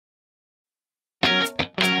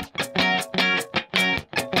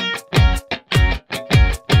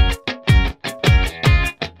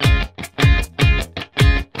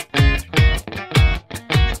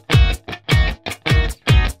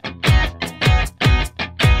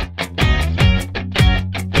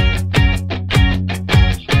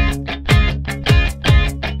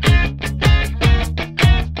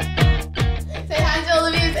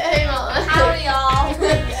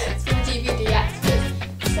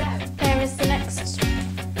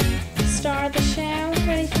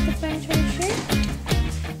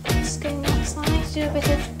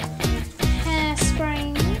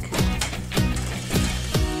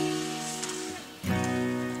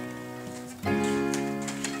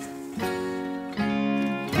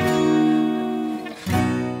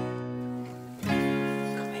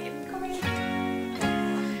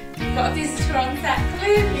on set,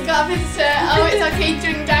 please. You got a visitor. Oh, it's our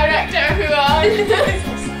catering director, everyone.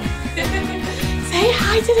 Say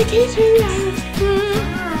hi to the catering director.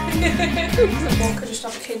 Could just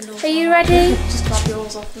have a Kindle. Are you ready? Just grab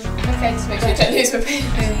yours off me. Okay, just make sure you don't lose my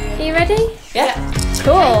pen. Are you ready? Yeah.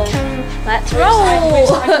 Cool. Let's roll. Which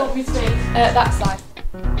side do you want me to be? That side.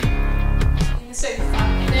 In the sofa. No,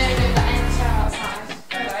 that end chair outside.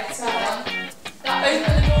 Alright, so that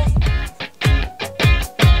open the door.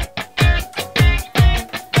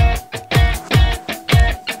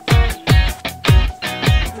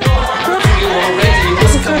 You already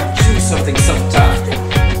must come choose something sometime.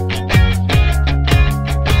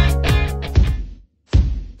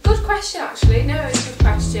 Good question, actually. No, it's a good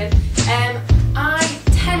question. I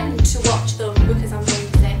tend to watch them because I'm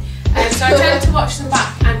lazy. So I tend to watch them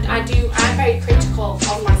back, and I'm very critical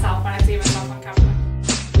of myself when I see myself on camera.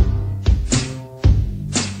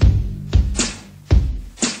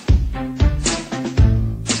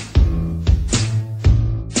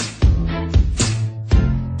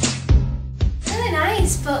 Really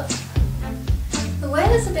nice, but the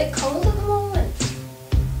weather's a bit cold at the moment.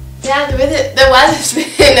 Yeah, the weather's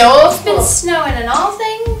been awful. It's been snowing and all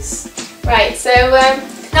things. Right, so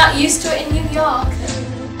Not used to it in New York.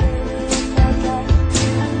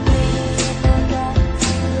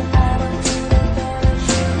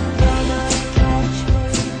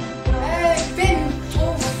 it's been,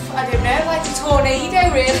 I don't know, like a tornado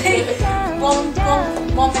really. one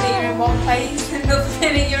minute you're in one place, another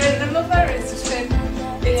minute you're in another. It's just been,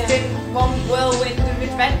 it's been one whirlwind of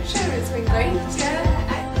adventure. It's been great, yeah.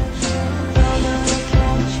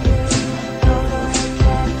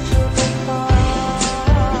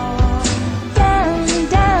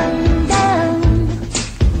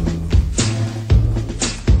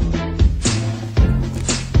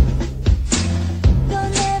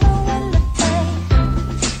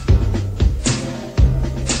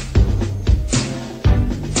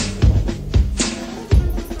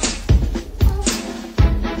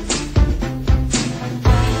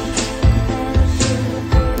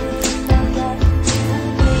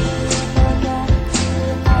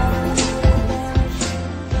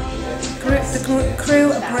 The crew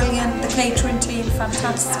are brilliant, the catering team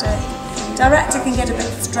fantastic. Director can get a bit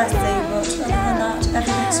stressy, but other than that,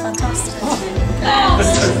 everything's fantastic.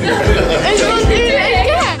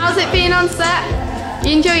 How's it been on set?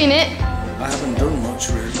 You enjoying it? I haven't done much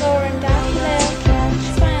really. Laura and Dad,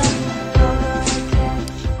 smile.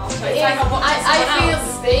 I feel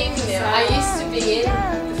the same, you know. I used to be in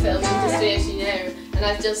the film industry, as you know, and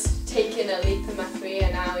I've just taken a leap in my career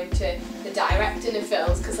now into the directing of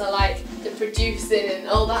films because I like the producing and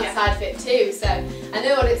all that side of it too. So I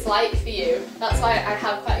know what it's like for you. That's why I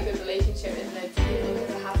have quite a good relationship with the people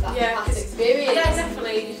because I have that past experience. Yeah,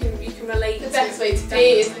 definitely. You can relate. The best way to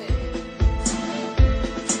be, isn't it?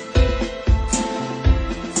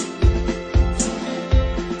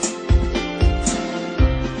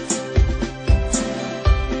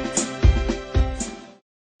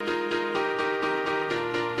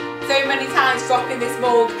 So many times dropping this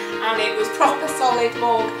mug, and it was proper solid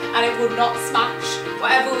mug, and it would not smash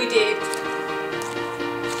whatever we did.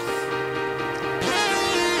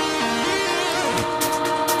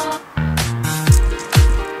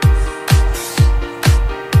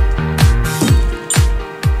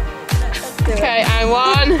 Okay, I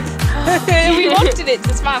won. We wanted it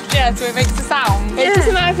to smash, yeah, so it makes a sound. It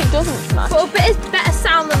doesn't matter if it doesn't smash. But a bit better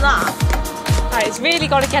sound than that. Right, it's really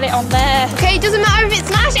got to get it on there. Okay, it doesn't matter if it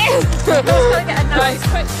smashes. Got to get a nice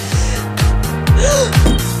quick.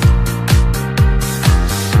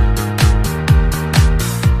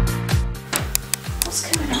 What's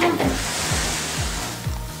going on?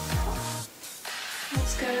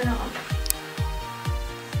 What's going on?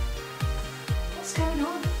 What's going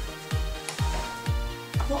on?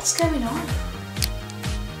 What's going on?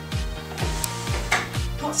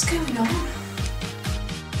 What's going on?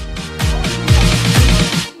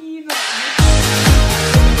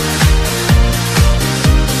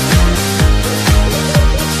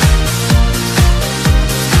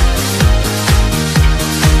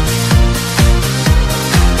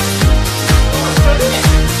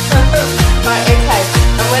 Right, okay.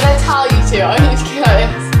 And when I tell you to, I need to go like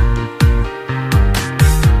this.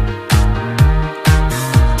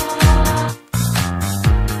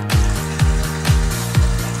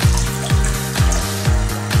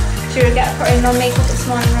 Should we get putting on makeup this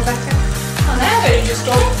morning, Rebecca? Oh no, you just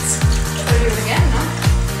dropped. I'll do it again now.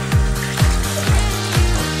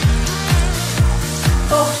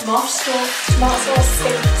 Oh, tomato sauce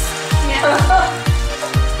stinks. Yeah.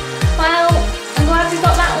 Well, I'm glad we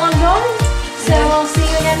got that one done. So I'll see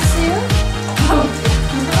you again soon.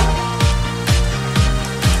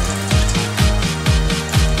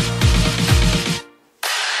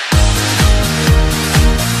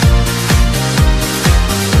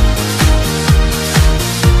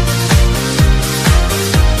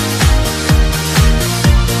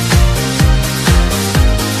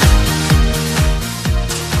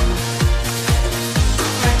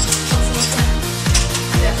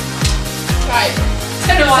 Right.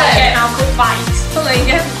 Don't know why I'm getting out good bites. But there you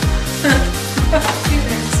go. 2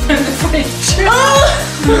 minutes in the fridge.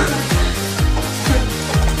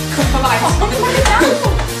 Cup of ice.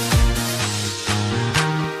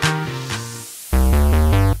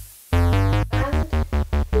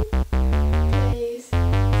 Please.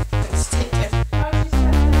 Let's take it.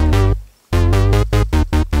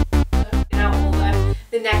 Out all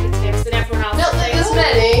the negatives and everyone else. Not that there's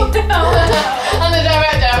many. I'm the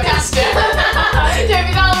director, I'm casting. Don't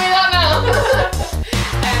be telling me that now.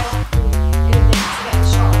 In a minute to get a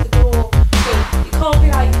shot at the door. So you can't be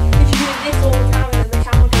like, if you're doing this all the time and then the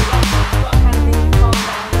camera goes off, you've got to kind of make it calm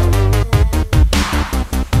down a little bit.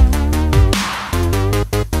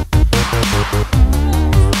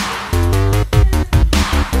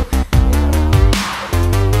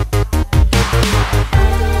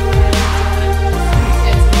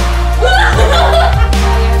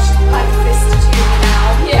 Like this to you now.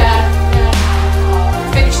 Yeah.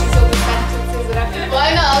 Finishes all the sentences and everything. Why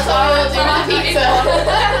not? That's what we'll do with the pizza.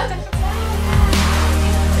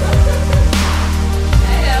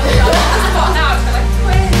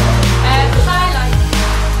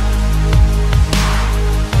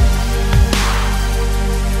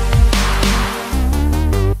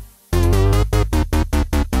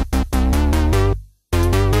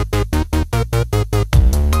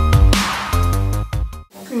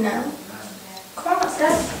 No.